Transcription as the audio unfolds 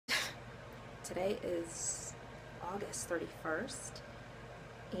today is August 31st,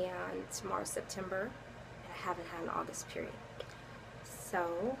 and tomorrow's September, and I haven't had an August period.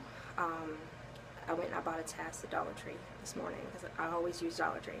 So, I went and I bought a test at Dollar Tree this morning, because I always use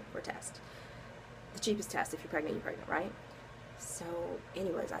Dollar Tree for a test. The cheapest test. If you're pregnant, right? So,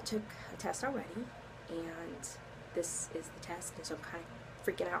 anyways, I took a test already, and this is the test, and so I'm kind of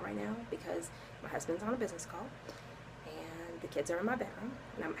freaking out right now, because my husband's on a business call, and the kids are in my bedroom,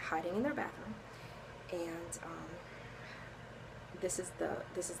 and I'm hiding in their bathroom, and this is the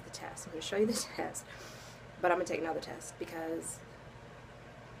test. I'm going to show you the test, but I'm going to take another test,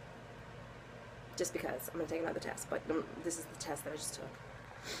 just because I'm going to take another test, but this is the test that I just took.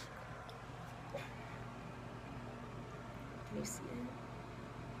 Can you see it?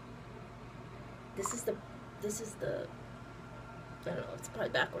 This is the, I don't know, it's probably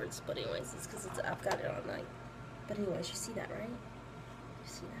backwards, but anyways, it's because I've got it on night. But anyways, you see that, right? You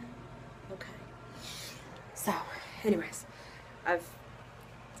see that? Okay. So, anyways, I've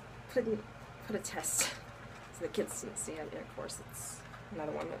put a test so the kids can see it. And of course, it's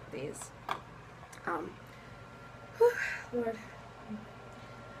another one of these. Lord,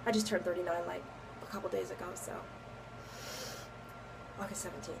 I just turned 39 like a couple days ago, so August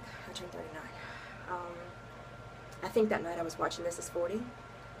 17th, I turned 39. I think that night I was watching This Is 40,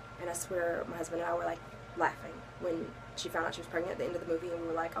 and I swear my husband and I were like laughing when she found out she was pregnant at the end of the movie, and we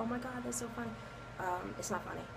were like, oh my god, that's so funny. It's not funny.